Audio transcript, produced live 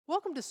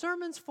Welcome to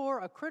Sermons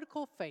for a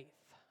Critical Faith,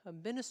 a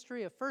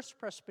ministry of First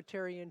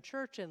Presbyterian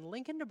Church in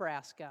Lincoln,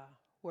 Nebraska,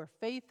 where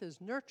faith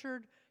is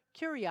nurtured,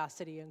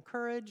 curiosity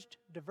encouraged,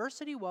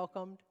 diversity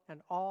welcomed,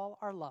 and all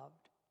are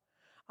loved.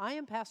 I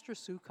am Pastor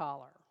Sue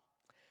Collar.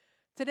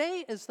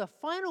 Today is the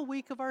final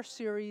week of our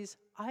series,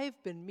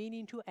 I've Been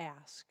Meaning to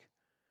Ask,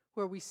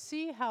 where we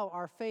see how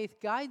our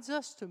faith guides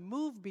us to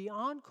move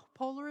beyond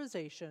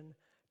polarization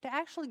to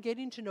actually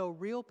getting to know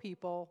real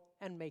people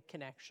and make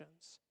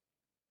connections.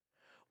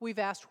 We've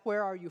asked,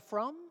 where are you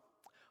from?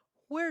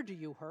 Where do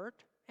you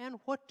hurt? And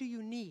what do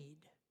you need?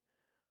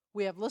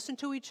 We have listened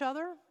to each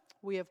other.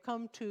 We have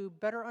come to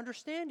better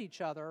understand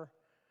each other.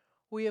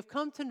 We have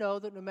come to know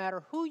that no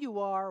matter who you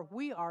are,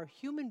 we are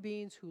human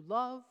beings who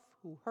love,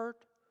 who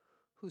hurt,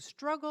 who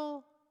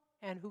struggle,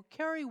 and who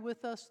carry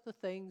with us the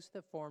things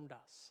that formed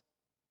us.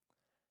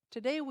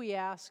 Today we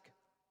ask,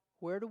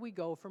 where do we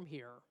go from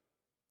here?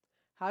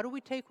 How do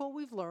we take what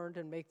we've learned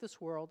and make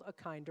this world a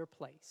kinder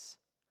place?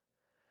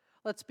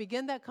 Let's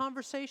begin that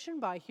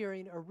conversation by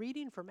hearing a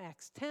reading from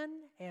Acts 10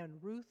 and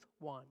Ruth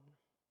 1.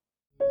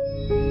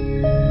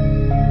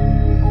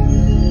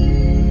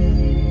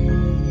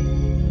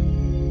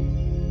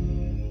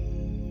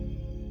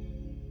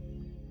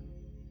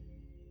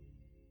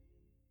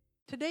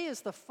 Today is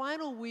the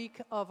final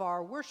week of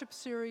our worship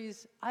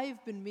series,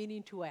 I've Been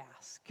Meaning to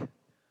Ask.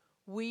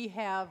 We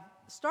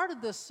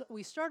started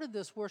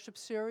this worship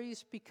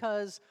series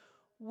because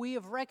we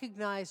have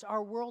recognized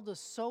our world is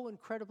so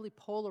incredibly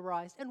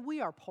polarized, and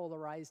we are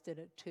polarized in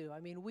it too. I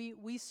mean,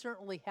 we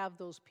certainly have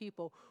those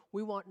people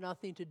we want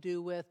nothing to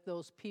do with,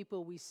 those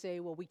people we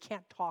say, well, we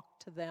can't talk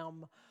to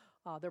them.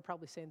 They're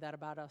probably saying that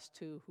about us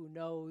too, who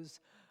knows.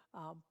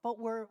 But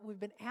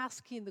we've been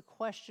asking the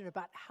question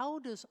about how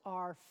does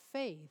our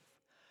faith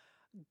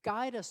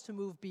guide us to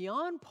move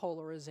beyond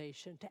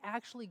polarization, to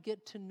actually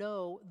get to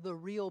know the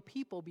real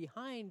people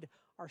behind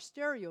our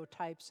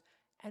stereotypes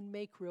and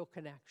make real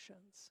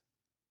connections.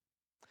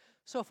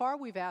 So far,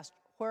 we've asked,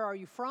 where are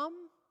you from?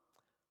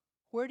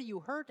 Where do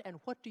you hurt? And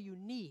what do you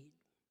need?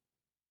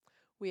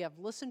 We have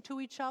listened to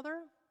each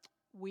other.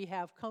 We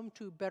have come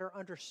to better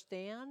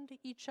understand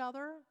each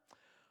other.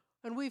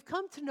 And we've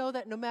come to know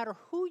that no matter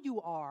who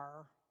you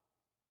are,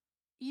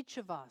 each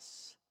of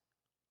us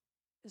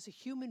is a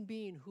human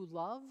being who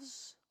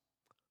loves,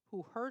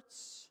 who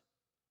hurts,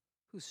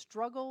 who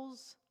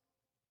struggles,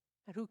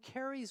 and who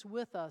carries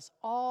with us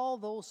all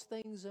those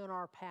things in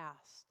our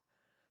past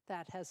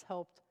that has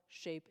helped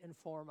shape and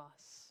form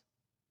us.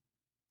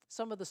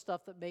 Some of the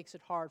stuff that makes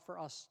it hard for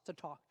us to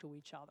talk to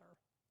each other.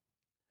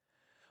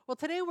 Well,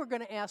 today we're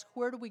going to ask,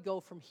 where do we go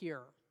from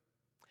here?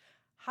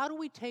 How do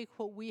we take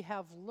what we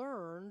have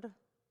learned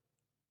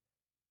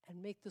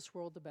and make this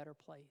world a better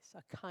place,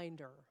 a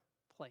kinder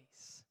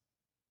place?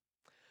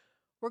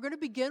 We're going to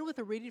begin with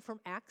a reading from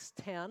Acts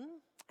 10,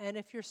 and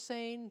if you're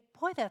saying,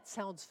 boy, that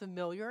sounds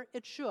familiar,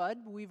 it should.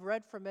 We've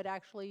read from it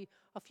actually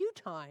a few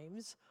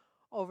times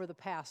over the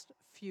past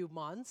few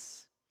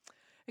months.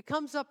 It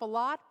comes up a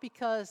lot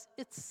because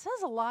it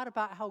says a lot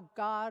about how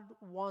God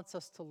wants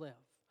us to live.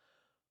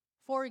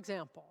 For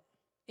example,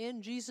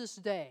 in Jesus'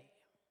 day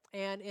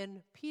and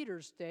in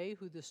Peter's day,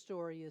 who the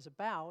story is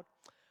about,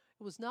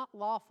 it was not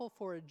lawful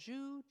for a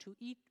Jew to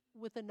eat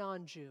with a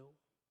non-Jew.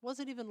 It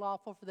wasn't even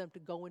lawful for them to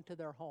go into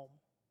their home.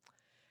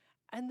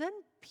 And then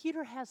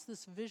Peter has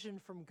this vision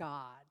from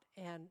God,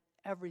 and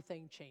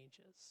everything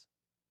changes.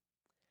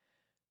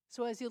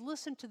 So as you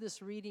listen to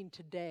this reading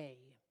today,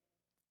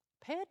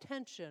 pay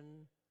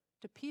attention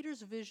to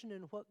Peter's vision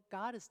and what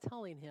God is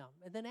telling him,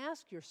 and then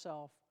ask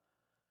yourself,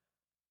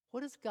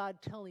 what is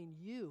God telling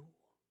you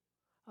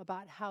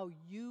about how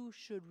you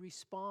should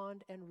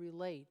respond and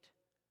relate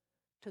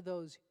to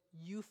those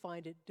you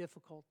find it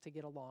difficult to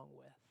get along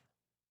with?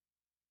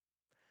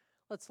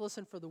 Let's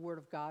listen for the word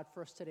of God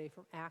for us today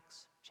from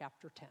Acts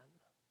chapter 10.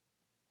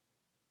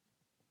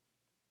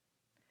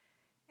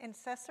 In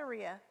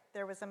Caesarea,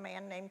 there was a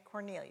man named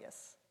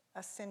Cornelius,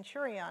 a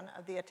centurion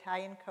of the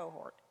Italian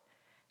cohort,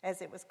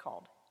 as it was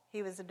called.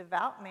 He was a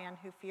devout man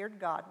who feared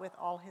God with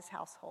all his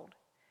household.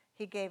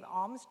 He gave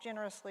alms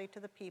generously to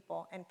the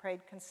people and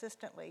prayed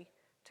consistently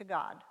to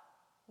God.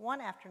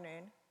 One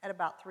afternoon, at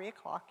about 3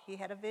 o'clock, he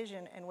had a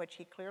vision in which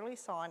he clearly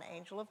saw an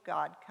angel of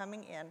God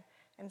coming in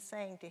and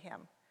saying to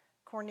him,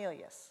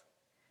 "Cornelius."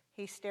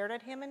 He stared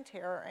at him in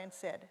terror and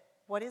said,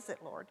 "What is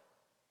it, Lord?"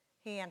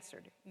 He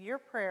answered, "Your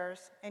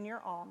prayers and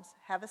your alms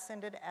have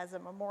ascended as a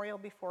memorial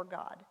before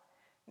God.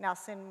 Now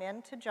send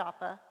men to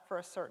Joppa for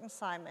a certain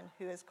Simon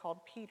who is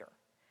called Peter.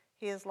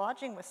 He is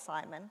lodging with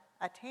Simon,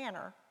 a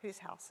tanner, whose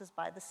house is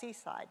by the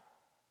seaside."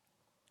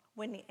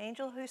 When the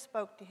angel who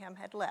spoke to him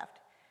had left,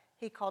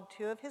 he called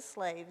 2 of his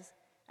slaves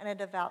and a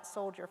devout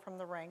soldier from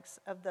the ranks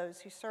of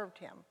those who served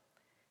him.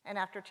 And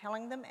after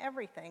telling them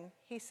everything,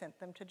 he sent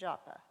them to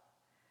Joppa.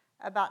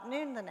 About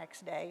noon the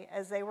next day,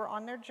 as they were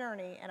on their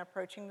journey and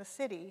approaching the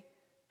city,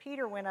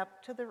 Peter went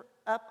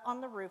up on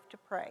the roof to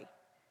pray.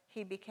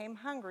 He became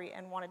hungry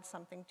and wanted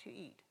something to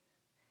eat.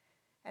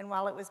 And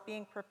while it was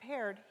being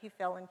prepared, he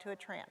fell into a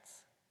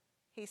trance.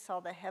 he saw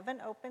the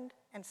heaven opened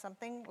and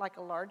something like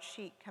a large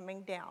sheet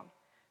coming down,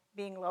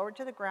 being lowered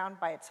to the ground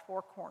by its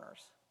four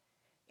corners.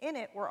 In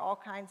it were all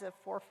kinds of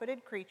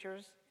four-footed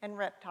creatures and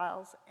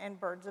reptiles and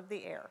birds of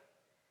the air.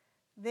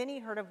 Then he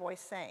heard a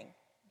voice saying,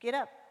 "Get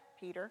up,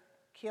 Peter,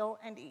 kill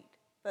and eat."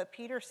 But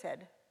Peter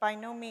said, "By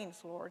no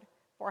means, Lord,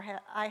 for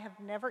I have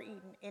never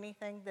eaten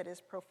anything that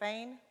is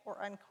profane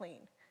or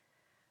unclean."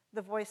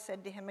 The voice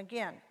said to him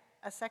again,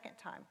 a second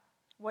time,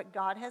 "What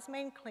God has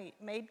made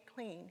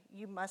clean,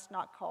 you must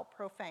not call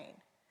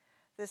profane."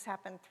 This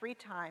happened 3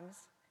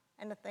 times,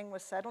 and the thing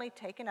was suddenly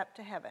taken up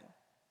to heaven.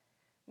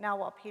 Now,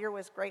 while Peter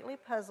was greatly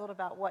puzzled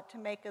about what to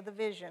make of the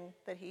vision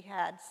that he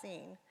had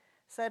seen,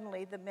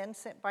 suddenly the men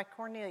sent by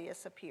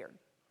Cornelius appeared.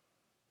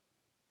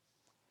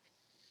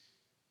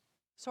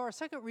 So, our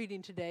second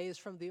reading today is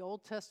from the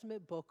Old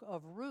Testament book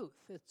of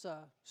Ruth. It's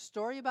a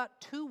story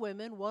about 2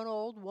 women, one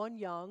old, one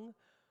young,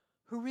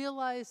 who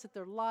realized that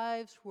their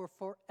lives were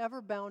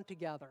forever bound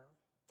together,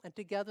 and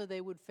together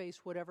they would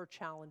face whatever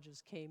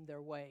challenges came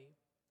their way.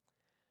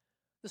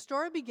 The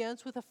story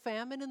begins with a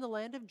famine in the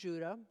land of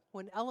Judah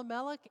when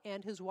Elimelech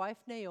and his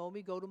wife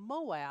Naomi go to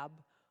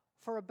Moab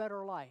for a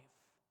better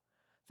life.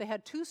 They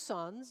had 2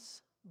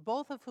 sons,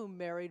 both of whom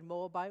married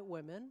Moabite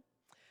women.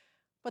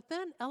 But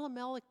then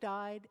Elimelech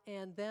died,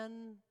 and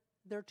then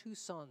their 2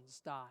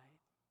 sons died.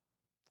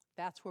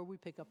 That's where we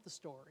pick up the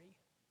story.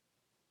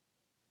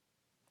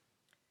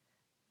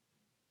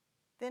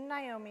 Then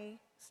Naomi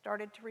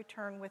started to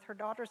return with her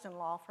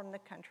daughters-in-law from the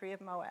country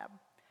of Moab,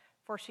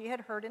 for she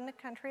had heard in the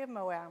country of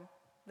Moab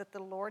that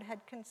the Lord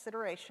had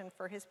consideration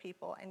for his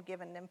people and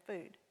given them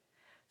food.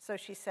 So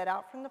she set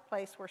out from the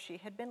place where she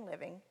had been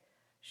living,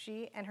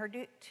 she and her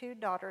 2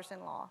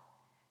 daughters-in-law,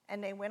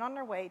 and they went on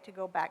their way to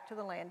go back to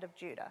the land of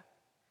Judah.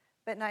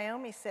 But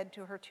Naomi said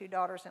to her 2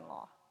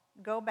 daughters-in-law,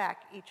 "Go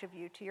back, each of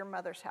you, to your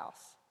mother's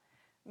house.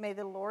 May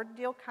the Lord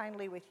deal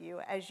kindly with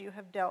you as you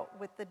have dealt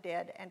with the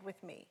dead and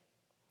with me.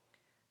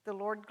 The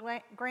Lord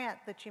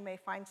grant that you may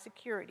find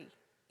security,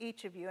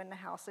 each of you in the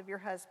house of your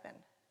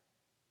husband."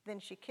 Then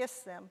she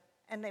kissed them,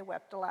 and they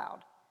wept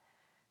aloud.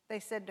 They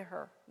said to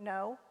her,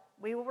 "No,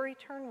 we will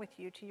return with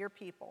you to your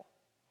people."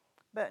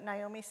 But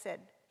Naomi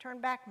said, "Turn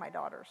back, my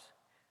daughters.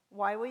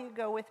 Why will you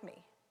go with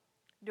me?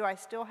 Do I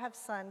still have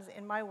sons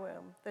in my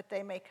womb that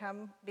they may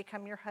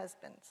become your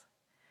husbands?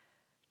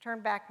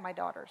 Turn back, my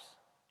daughters.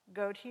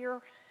 Go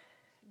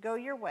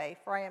your way,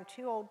 for I am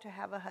too old to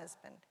have a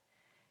husband.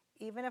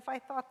 Even if I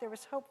thought there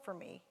was hope for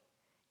me,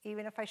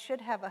 even if I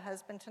should have a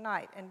husband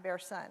tonight and bear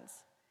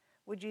sons,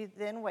 would you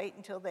then wait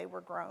until they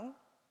were grown?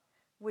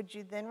 Would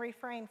you then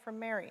refrain from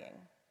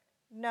marrying?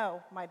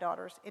 No, my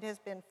daughters, it has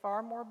been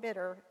far more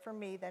bitter for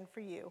me than for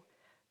you,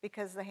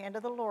 because the hand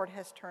of the Lord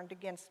has turned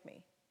against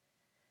me."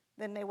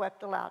 Then they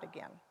wept aloud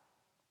again.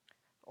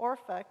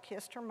 Orpah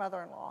kissed her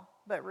mother-in-law,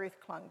 but Ruth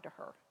clung to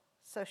her.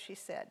 So she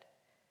said,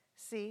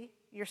 "See,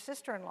 your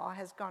sister-in-law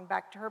has gone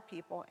back to her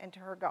people and to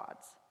her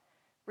gods.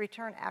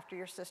 Return after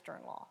your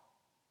sister-in-law."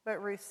 But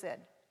Ruth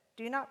said,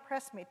 "Do not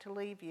press me to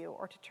leave you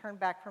or to turn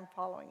back from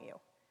following you.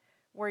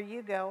 Where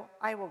you go,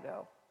 I will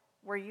go.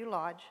 Where you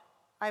lodge,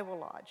 I will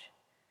lodge.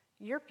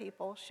 Your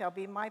people shall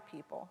be my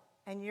people,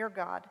 and your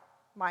God,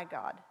 my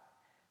God.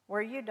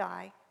 Where you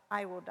die,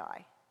 I will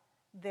die.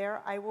 There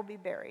I will be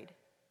buried.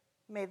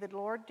 May the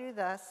Lord do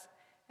thus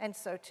and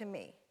so to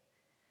me,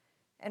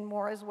 and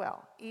more as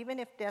well, even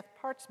if death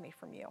parts me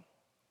from you."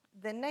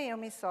 Then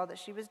Naomi saw that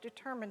she was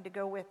determined to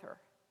go with her.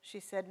 She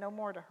said no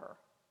more to her.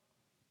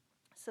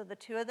 So the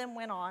 2 of them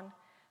went on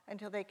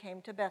until they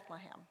came to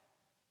Bethlehem.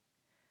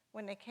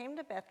 When they came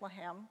to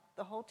Bethlehem,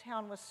 the whole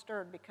town was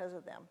stirred because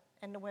of them,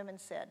 and the women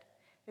said,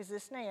 "Is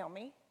this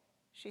Naomi?"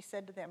 She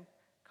said to them,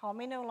 "Call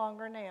me no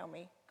longer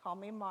Naomi, call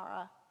me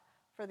Mara,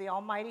 for the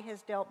Almighty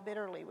has dealt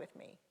bitterly with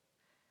me.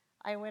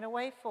 I went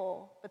away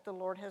full, but the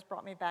Lord has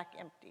brought me back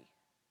empty.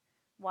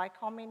 Why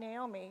call me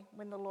Naomi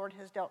when the Lord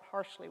has dealt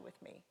harshly with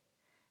me,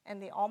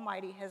 and the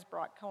Almighty has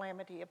brought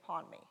calamity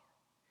upon me?"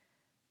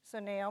 So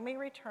Naomi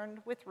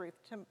returned with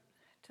Ruth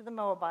to the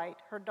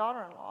Moabite, her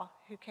daughter-in-law,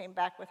 who came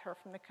back with her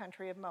from the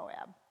country of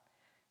Moab.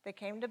 They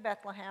came to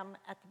Bethlehem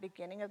at the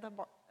beginning of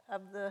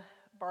the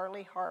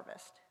barley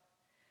harvest.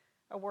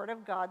 A word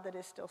of God that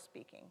is still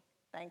speaking.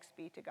 Thanks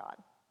be to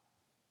God.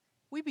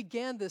 We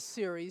began this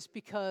series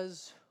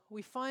because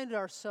we find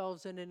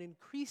ourselves in an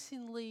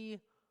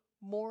increasingly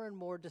more and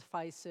more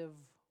divisive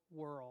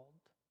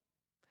world.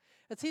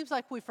 It seems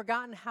like we've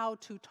forgotten how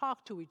to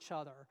talk to each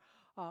other.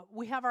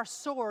 We have our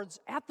swords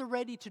at the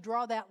ready to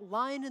draw that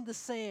line in the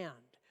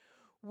sand.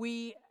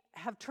 We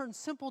have turned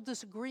simple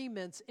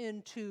disagreements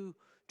into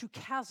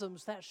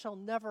chasms that shall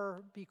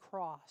never be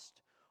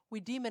crossed. We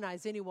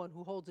demonize anyone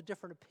who holds a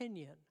different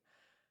opinion.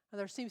 And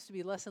there seems to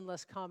be less and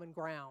less common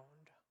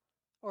ground,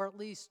 or at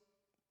least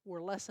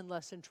we're less and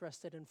less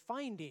interested in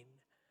finding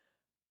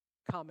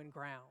common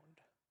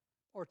ground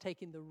or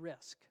taking the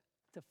risk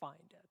to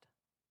find it.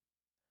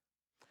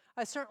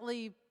 I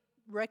certainly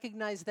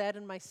recognize that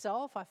in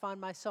myself. I find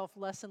myself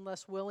less and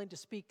less willing to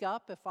speak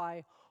up if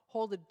I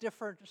hold a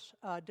difference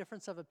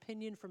of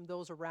opinion from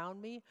those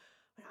around me.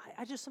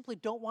 I just simply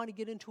don't want to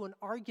get into an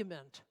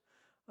argument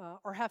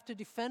or have to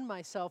defend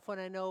myself when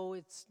I know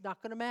it's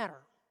not going to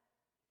matter.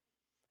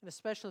 And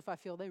especially if I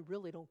feel they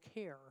really don't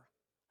care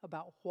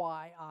about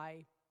why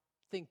I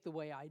think the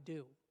way I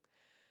do.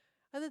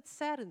 And it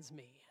saddens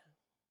me.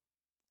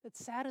 It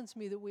saddens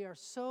me that we are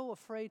so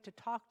afraid to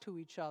talk to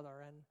each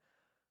other and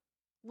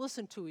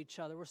listen to each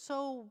other. We're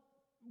so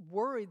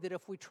worried that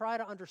if we try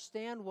to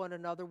understand one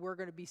another, we're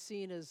going to be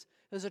seen as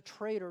a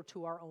traitor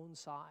to our own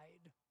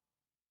side.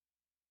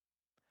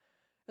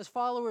 As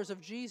followers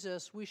of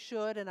Jesus, we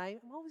should, and I'm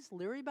always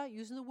leery about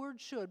using the word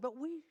should, but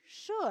we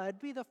should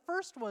be the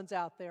first ones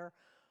out there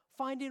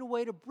finding a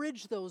way to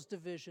bridge those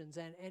divisions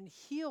and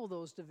heal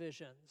those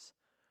divisions.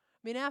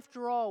 I mean,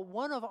 after all,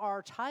 one of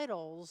our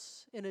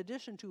titles, in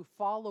addition to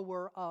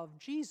follower of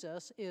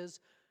Jesus, is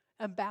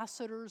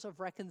ambassadors of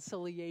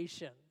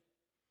reconciliation.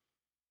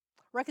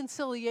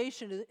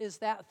 Reconciliation is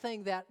that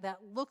thing that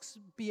looks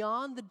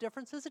beyond the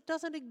differences. It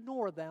doesn't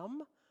ignore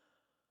them,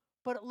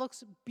 but it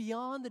looks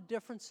beyond the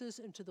differences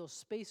into those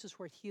spaces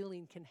where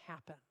healing can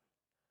happen,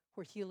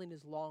 where healing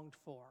is longed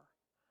for.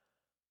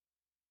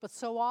 But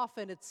so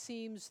often it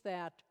seems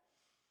that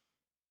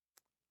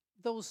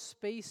those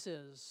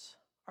spaces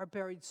are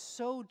buried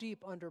so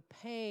deep under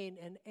pain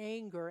and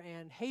anger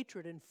and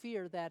hatred and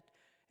fear that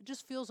it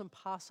just feels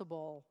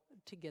impossible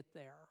to get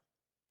there.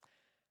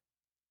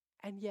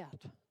 And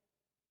yet,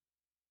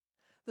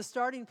 the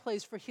starting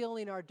place for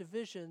healing our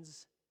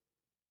divisions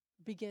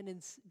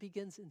begins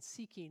in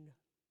seeking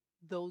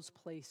those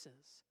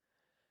places.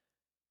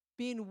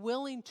 Being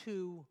willing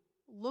to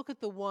look at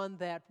the one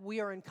that we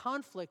are in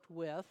conflict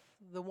with,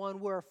 the one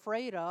we're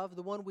afraid of,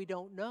 the one we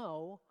don't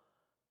know,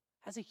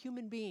 as a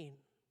human being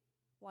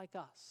like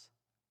us.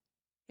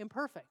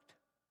 Imperfect,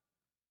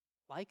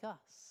 like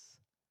us.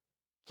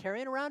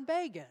 Carrying around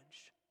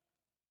baggage,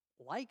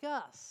 like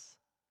us.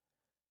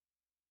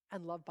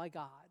 And loved by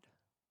God,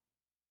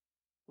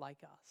 like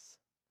us.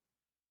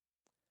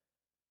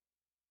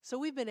 So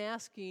we've been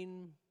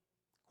asking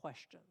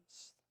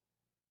questions,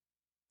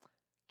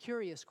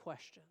 curious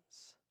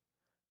questions,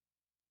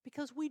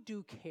 because we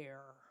do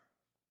care.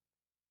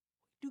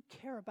 We do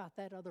care about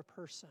that other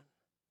person.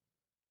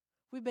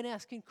 We've been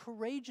asking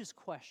courageous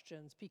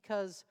questions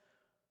because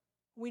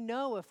we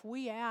know if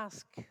we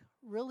ask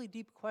really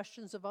deep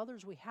questions of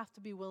others, we have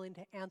to be willing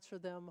to answer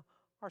them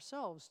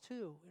ourselves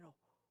too.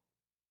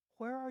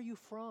 Where are you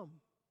from?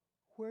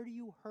 Where do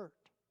you hurt?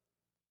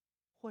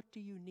 What do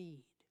you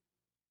need?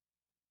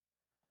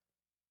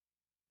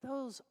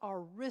 Those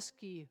are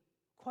risky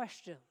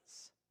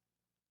questions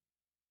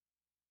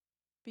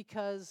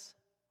because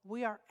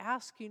we are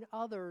asking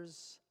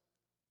others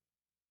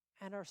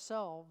and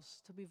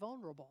ourselves to be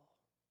vulnerable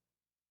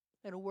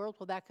in a world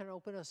where that can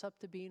open us up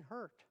to being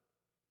hurt.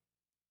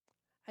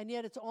 And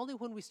yet it's only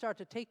when we start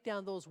to take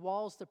down those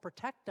walls that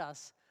protect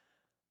us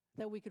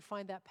that we could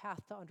find that path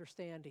to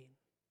understanding.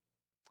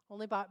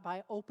 Only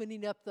by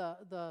opening up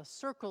the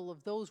circle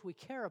of those we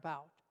care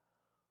about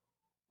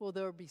will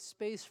there be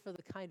space for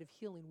the kind of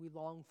healing we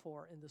long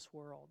for in this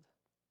world.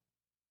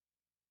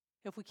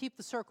 If we keep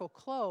the circle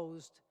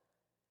closed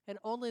and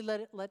only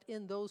let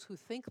in those who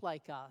think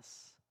like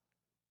us,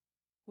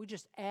 we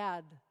just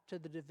add to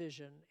the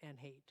division and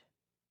hate.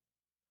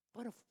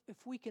 But if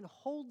we can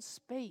hold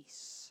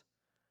space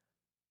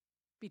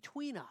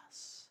between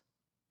us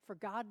for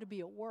God to be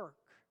at work,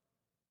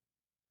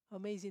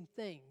 amazing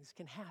things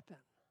can happen.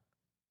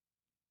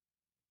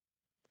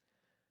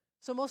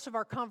 So most of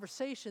our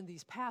conversation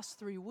these past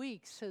 3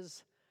 weeks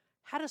has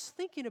had us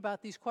thinking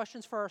about these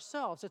questions for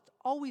ourselves. It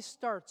always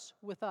starts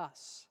with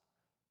us.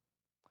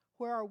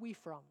 Where are we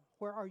from?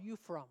 Where are you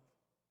from?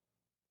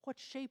 What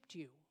shaped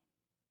you?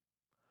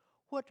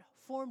 What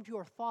formed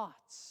your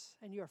thoughts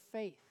and your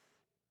faith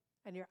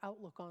and your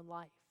outlook on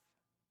life?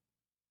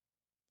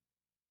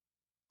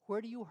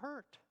 Where do you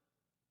hurt?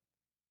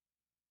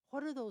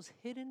 What are those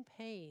hidden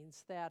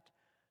pains that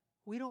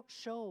we don't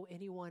show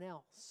anyone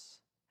else,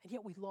 and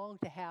yet we long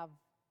to have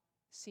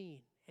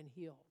seen and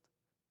healed?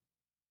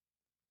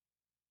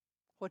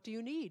 What do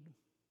you need?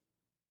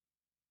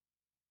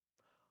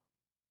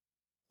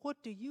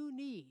 What do you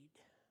need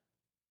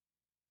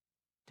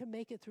to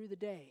make it through the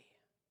day?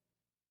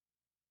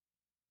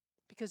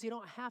 Because you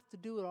don't have to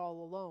do it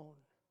all alone.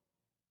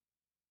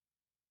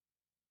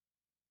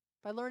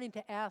 By learning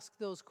to ask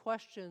those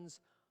questions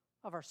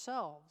of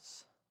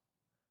ourselves,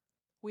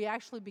 we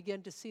actually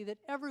begin to see that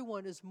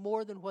everyone is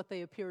more than what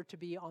they appear to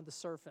be on the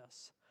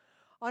surface.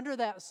 Under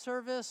that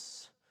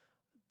surface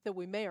that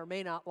we may or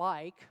may not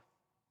like,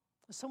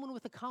 is someone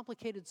with a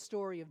complicated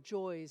story of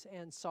joys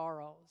and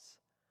sorrows.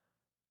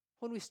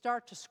 When we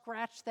start to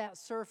scratch that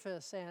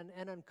surface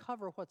and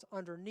uncover what's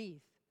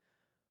underneath,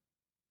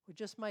 we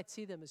just might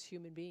see them as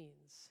human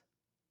beings,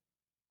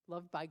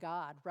 loved by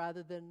God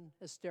rather than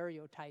as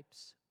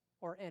stereotypes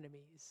or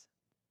enemies.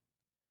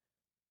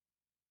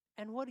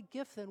 And what a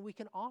gift then we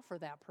can offer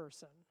that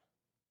person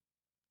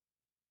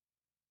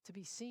to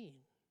be seen,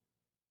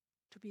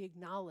 to be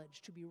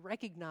acknowledged, to be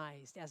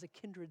recognized as a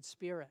kindred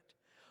spirit.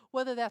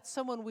 Whether that's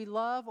someone we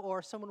love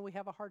or someone we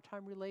have a hard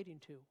time relating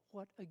to,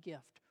 what a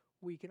gift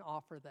we can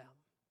offer them.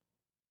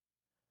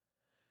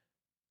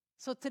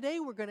 So today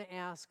we're going to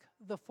ask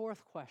the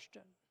fourth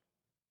question.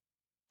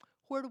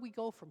 Where do we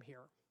go from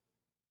here?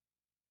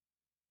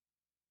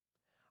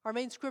 Our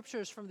main scripture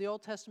is from the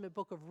Old Testament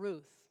book of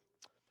Ruth.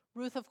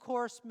 Ruth, of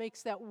course,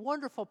 makes that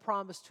wonderful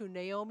promise to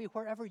Naomi,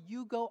 wherever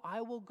you go,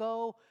 I will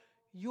go.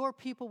 Your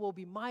people will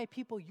be my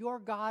people, your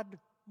God,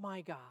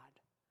 my God.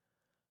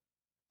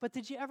 But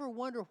did you ever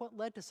wonder what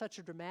led to such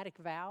a dramatic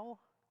vow?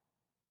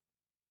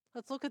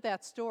 Let's look at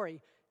that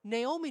story.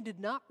 Naomi did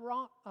not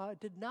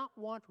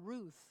want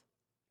Ruth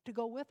to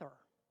go with her.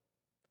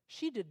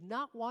 She did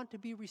not want to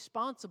be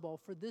responsible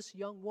for this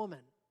young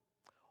woman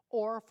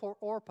or for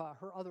Orpah,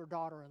 her other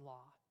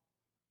daughter-in-law.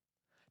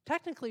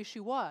 Technically,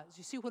 she was.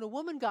 You see, when a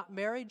woman got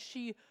married,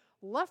 she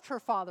left her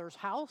father's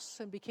house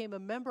and became a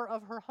member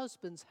of her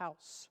husband's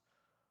house.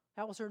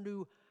 That was her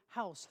new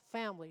house,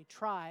 family,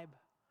 tribe,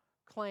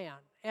 clan.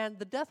 And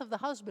the death of the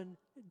husband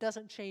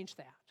doesn't change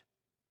that.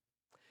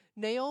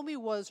 Naomi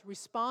was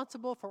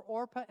responsible for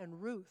Orpah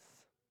and Ruth.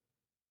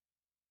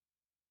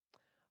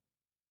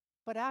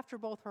 But after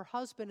both her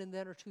husband and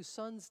then her two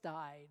sons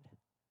died,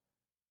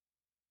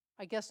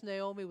 I guess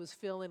Naomi was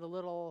feeling a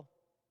little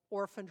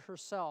orphaned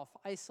herself,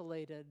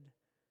 isolated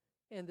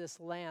in this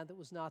land that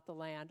was not the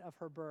land of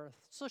her birth.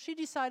 So she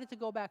decided to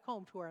go back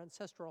home to her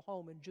ancestral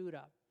home in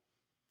Judah.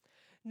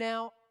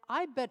 Now,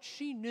 I bet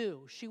she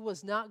knew she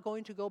was not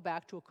going to go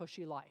back to a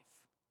cushy life.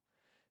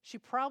 She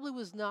probably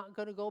was not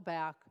going to go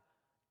back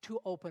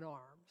to open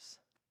arms.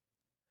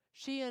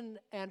 She and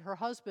her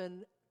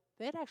husband,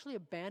 they had actually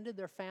abandoned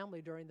their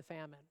family during the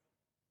famine.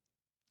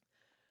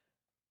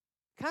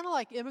 Kind of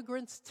like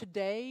immigrants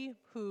today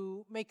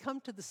who may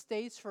come to the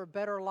States for a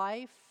better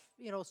life.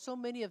 You know, so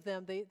many of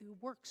them, they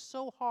work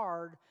so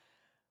hard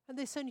and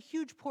they send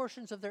huge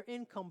portions of their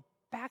income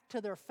back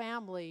to their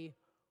family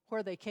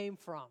where they came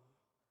from.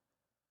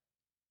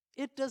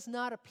 It does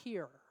not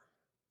appear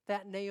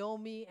that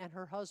Naomi and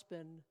her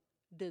husband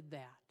did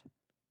that.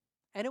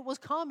 And it was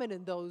common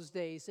in those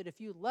days that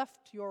if you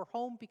left your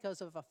home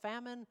because of a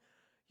famine,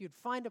 you'd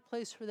find a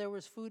place where there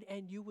was food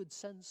and you would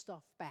send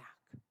stuff back.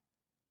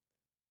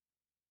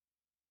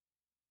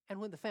 And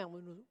when the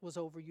famine was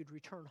over, you'd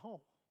return home.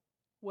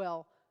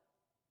 Well,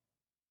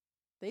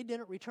 they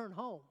didn't return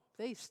home.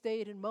 They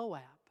stayed in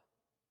Moab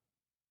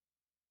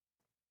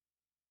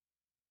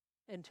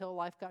until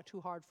life got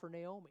too hard for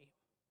Naomi.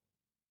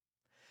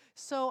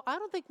 So I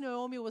don't think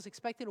Naomi was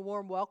expecting a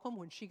warm welcome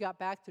when she got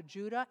back to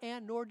Judah,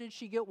 and nor did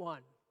she get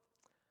one.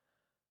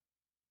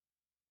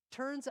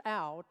 Turns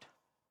out,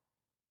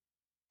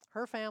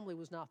 her family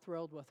was not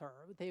thrilled with her.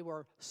 They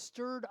were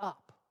stirred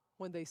up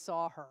when they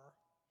saw her.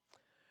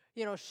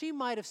 You know, she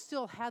might have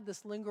still had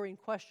this lingering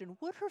question,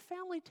 would her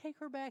family take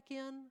her back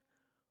in?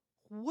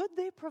 Would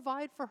they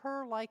provide for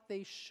her like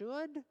they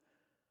should?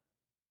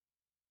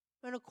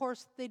 And of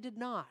course, they did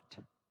not.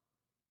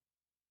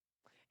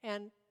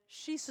 And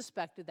she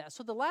suspected that.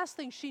 So the last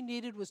thing she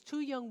needed was two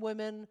young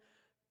women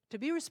to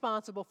be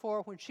responsible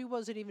for when she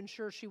wasn't even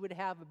sure she would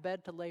have a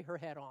bed to lay her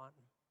head on.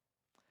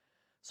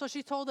 So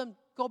she told them,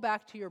 go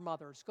back to your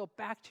mothers, go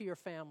back to your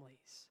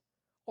families.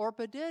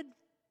 Orpah did.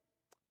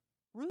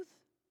 Ruth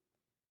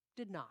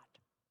did not.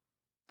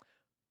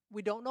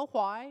 We don't know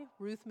why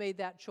Ruth made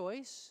that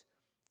choice.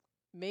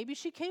 Maybe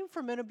she came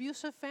from an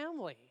abusive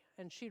family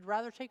and she'd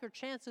rather take her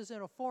chances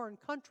in a foreign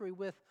country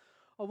with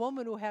a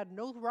woman who had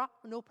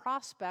no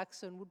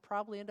prospects and would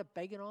probably end up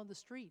begging on the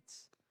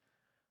streets.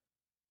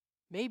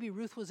 Maybe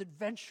Ruth was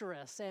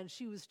adventurous and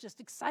she was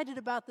just excited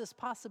about this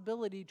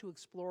possibility to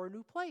explore a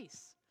new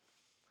place.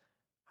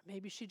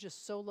 Maybe she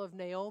just so loved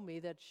Naomi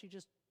that she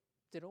just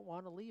didn't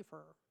want to leave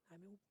her. I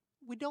mean,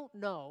 we don't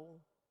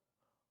know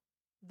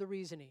the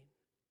reasoning.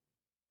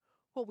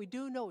 What we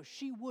do know is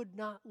she would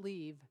not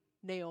leave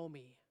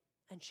Naomi,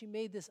 and she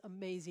made this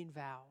amazing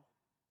vow,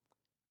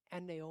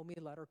 and Naomi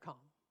let her come.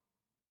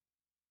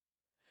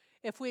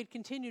 If we had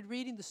continued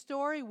reading the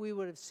story, we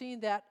would have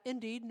seen that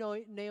indeed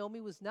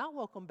Naomi was not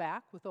welcomed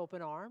back with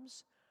open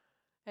arms,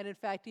 and in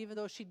fact, even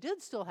though she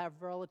did still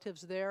have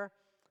relatives there,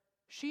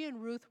 she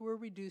and Ruth were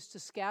reduced to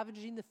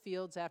scavenging the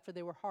fields after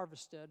they were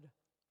harvested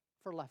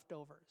for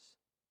leftovers.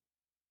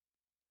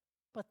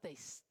 But they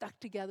stuck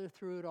together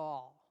through it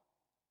all,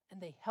 and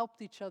they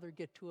helped each other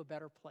get to a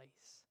better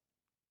place.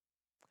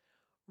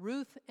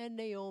 Ruth and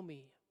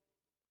Naomi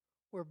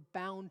were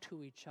bound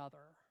to each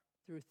other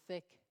through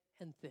thick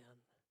and thin.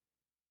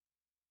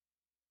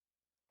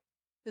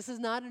 This is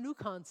not a new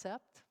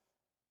concept.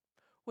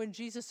 When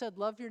Jesus said,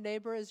 love your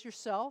neighbor as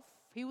yourself,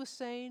 he was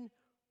saying,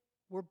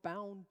 we're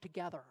bound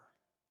together.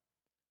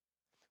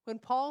 When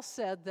Paul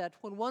said that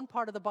when one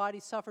part of the body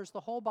suffers,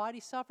 the whole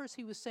body suffers,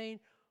 he was saying,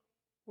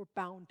 we're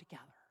bound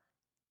together.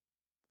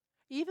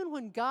 Even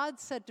when God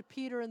said to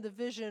Peter in the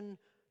vision,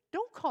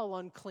 don't call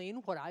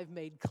unclean what I've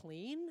made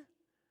clean,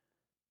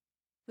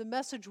 the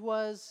message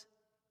was,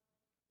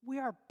 we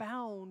are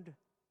bound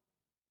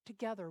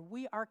together.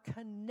 We are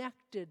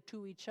connected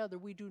to each other.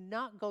 We do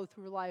not go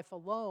through life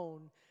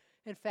alone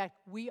In fact,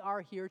 we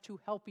are here to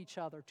help each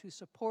other, to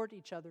support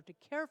each other, to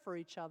care for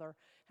each other,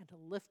 and to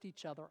lift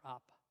each other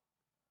up.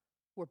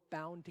 We're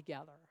bound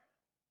together.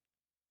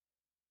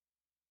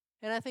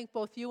 And I think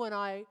both you and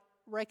I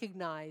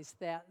recognize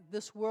that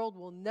this world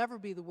will never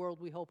be the world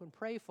we hope and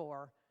pray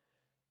for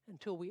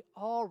until we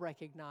all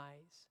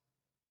recognize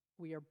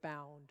we are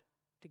bound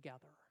together.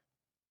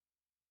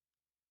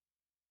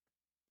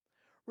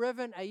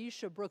 Reverend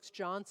Aisha Brooks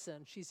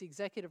Johnson, she's the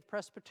executive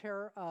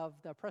presbyter of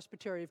the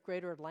Presbytery of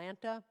Greater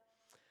Atlanta,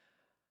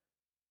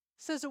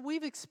 says that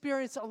we've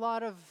experienced a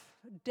lot of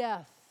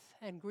death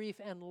and grief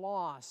and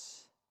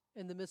loss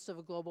in the midst of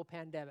a global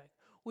pandemic.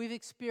 We've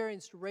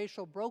experienced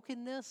racial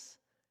brokenness,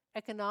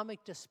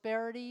 economic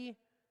disparity,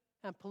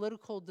 and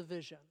political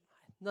division.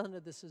 None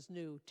of this is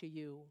new to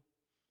you.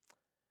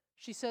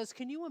 She says,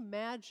 can you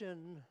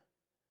imagine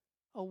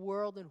a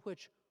world in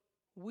which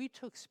we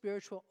took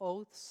spiritual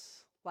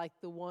oaths like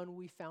the one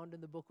we found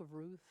in the book of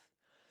Ruth?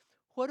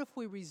 What if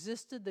we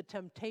resisted the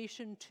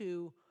temptation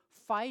to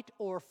fight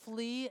or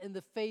flee in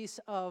the face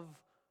of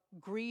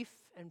grief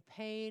and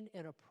pain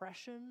and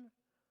oppression?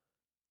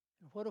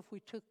 And what if we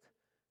took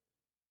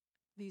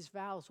these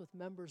vows with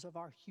members of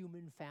our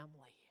human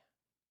family?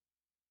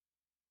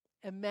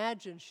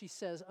 Imagine, she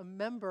says, a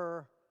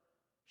member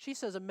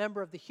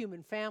of the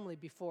human family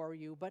before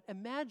you, but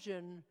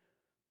imagine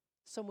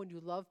someone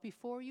you love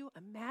before you.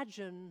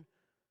 Imagine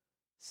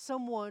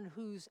someone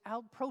who's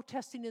out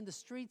protesting in the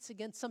streets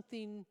against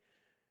something,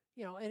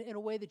 in a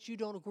way that you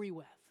don't agree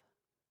with,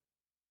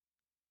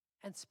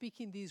 and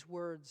speaking these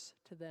words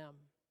to them.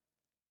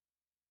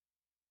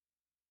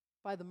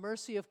 By the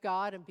mercy of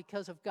God and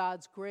because of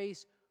God's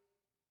grace,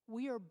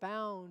 we are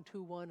bound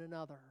to one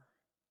another.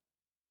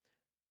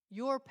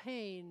 Your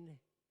pain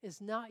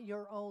is not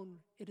your own,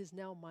 it is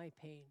now my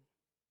pain.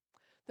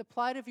 The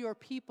plight of your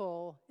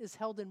people is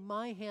held in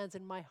my hands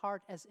and my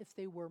heart as if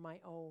they were my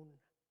own.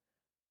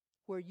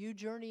 Where you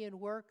journey and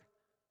work,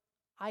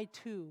 I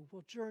too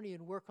will journey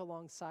and work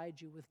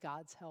alongside you with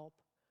God's help.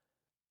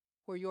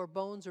 Where your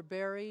bones are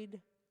buried,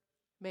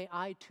 may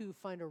I too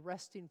find a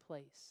resting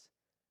place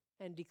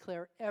and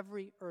declare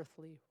every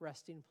earthly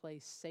resting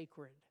place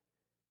sacred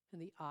in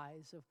the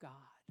eyes of God.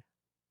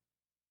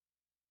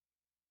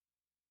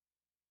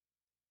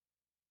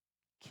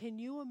 Can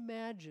you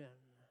imagine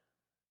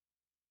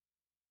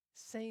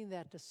saying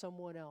that to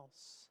someone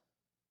else?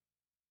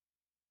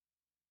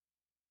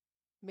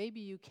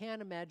 Maybe you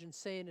can imagine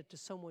saying it to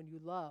someone you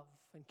love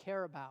and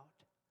care about.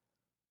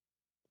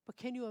 But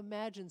can you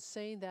imagine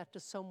saying that to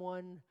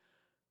someone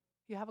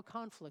you have a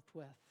conflict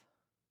with?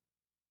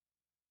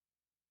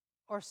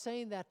 Or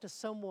saying that to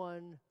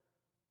someone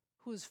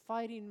who's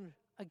fighting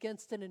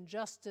against an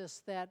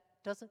injustice that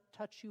doesn't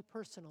touch you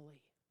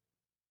personally?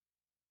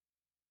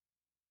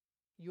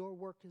 Your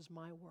work is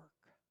my work.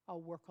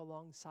 I'll work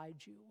alongside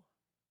you.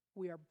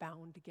 We are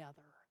bound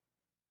together.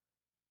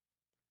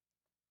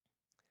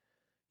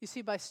 You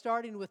see, by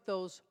starting with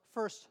those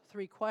first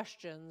three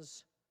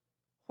questions,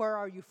 where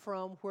are you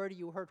from, where do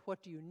you hurt,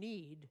 what do you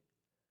need?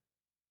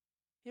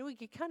 We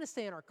can kind of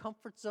stay in our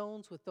comfort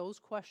zones with those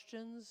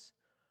questions.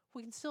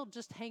 We can still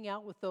just hang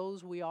out with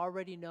those we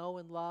already know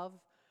and love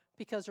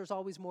because there's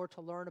always more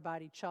to learn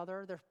about each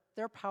other.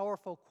 They're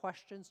powerful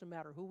questions no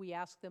matter who we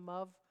ask them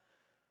of.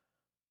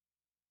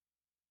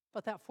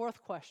 But that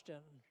fourth question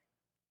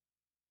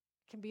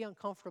can be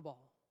uncomfortable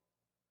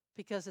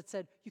because it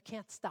said, you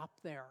can't stop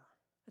there.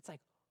 It's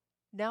like,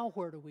 now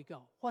where do we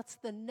go? What's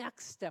the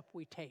next step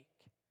we take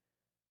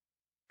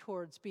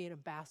towards being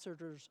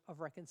ambassadors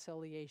of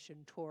reconciliation,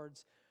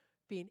 towards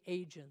being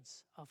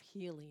agents of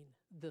healing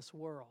this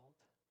world?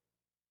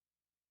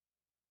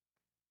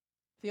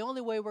 The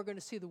only way we're going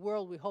to see the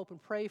world we hope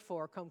and pray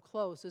for come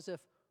close is if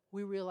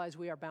we realize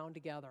we are bound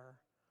together.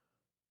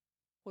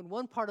 When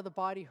one part of the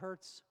body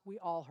hurts, we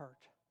all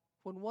hurt.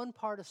 When one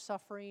part is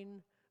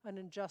suffering an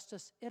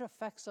injustice, it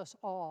affects us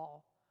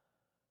all.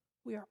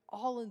 We are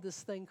all in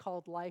this thing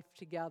called life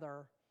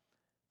together.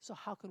 So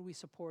how can we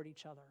support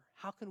each other?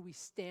 How can we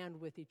stand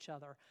with each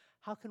other?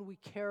 How can we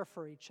care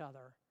for each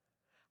other?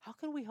 How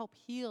can we help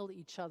heal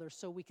each other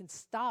so we can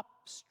stop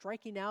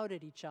striking out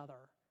at each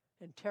other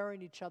and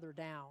tearing each other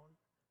down?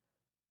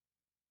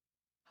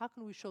 How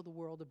can we show the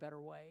world a better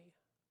way?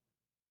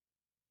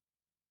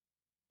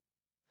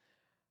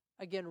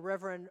 Again,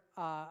 Reverend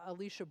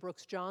Alicia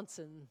Brooks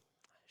Johnson,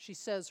 she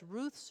says,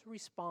 Ruth's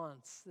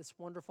response, this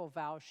wonderful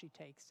vow she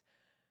takes,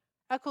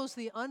 echoes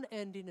the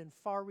unending and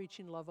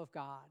far-reaching love of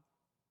God.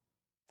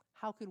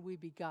 How can we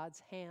be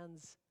God's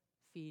hands,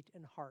 feet,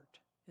 and heart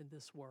in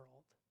this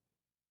world?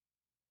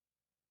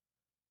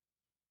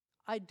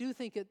 I do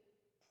think it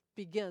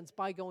begins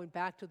by going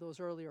back to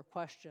those earlier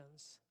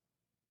questions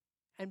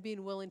and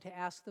being willing to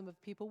ask them of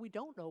people we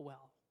don't know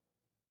well,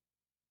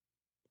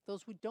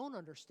 those we don't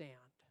understand,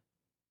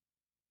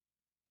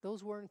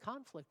 those we're in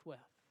conflict with.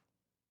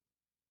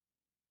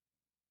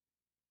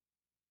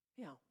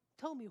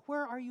 Tell me,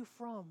 where are you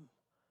from?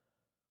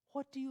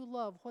 What do you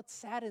love? What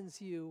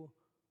saddens you?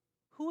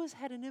 Who has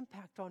had an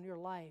impact on your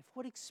life?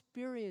 What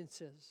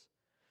experiences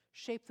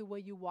shape the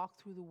way you walk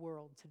through the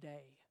world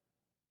today?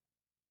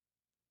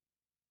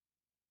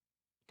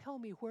 Tell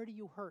me, where do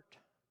you hurt?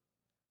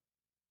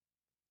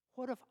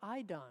 What have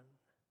I done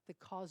that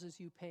causes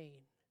you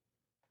pain?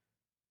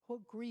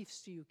 What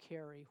griefs do you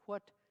carry?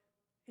 What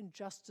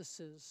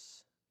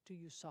injustices do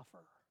you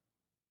suffer?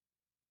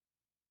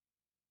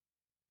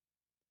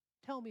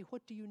 Tell me,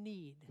 what do you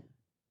need?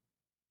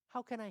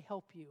 How can I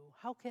help you?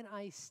 How can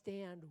I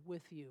stand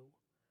with you?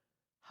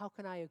 How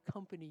can I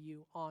accompany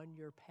you on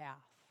your path?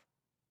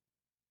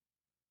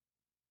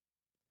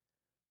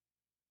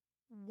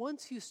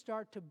 Once you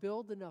start to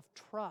build enough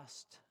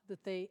trust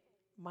that they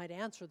might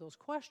answer those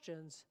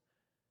questions,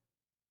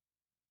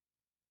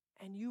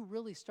 and you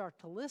really start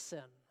to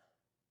listen,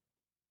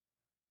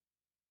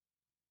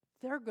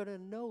 they're going to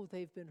know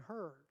they've been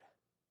heard.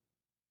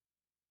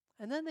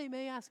 And then they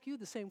may ask you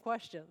the same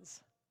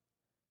questions.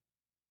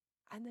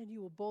 And then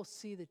you will both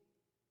see that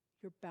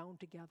you're bound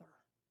together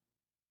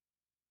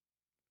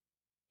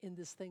in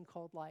this thing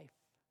called life.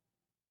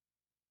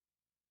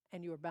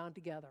 And you are bound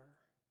together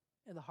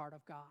in the heart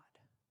of God.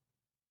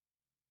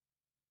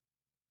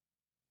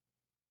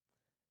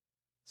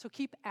 So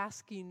keep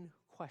asking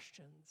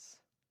questions.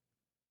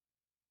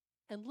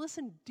 And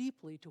listen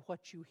deeply to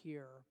what you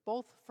hear,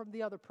 both from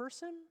the other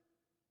person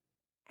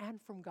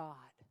and from God.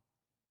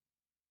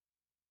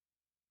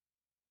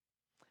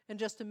 In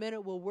just a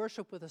minute, we'll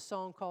worship with a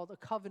song called A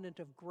Covenant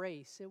of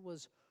Grace. It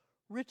was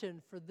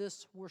written for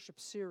this worship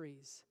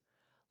series.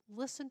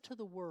 Listen to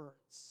the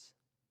words,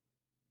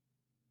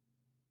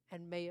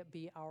 and may it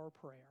be our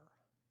prayer.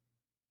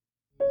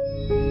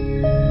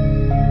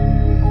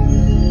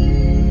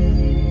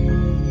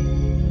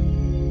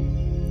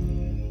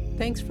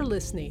 Thanks for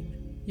listening.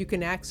 You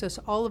can access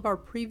all of our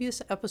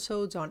previous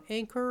episodes on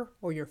Anchor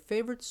or your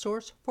favorite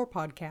source for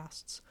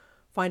podcasts.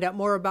 Find out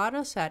more about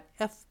us at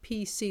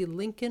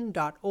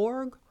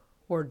fpclincoln.org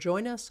or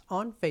join us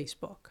on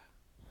Facebook.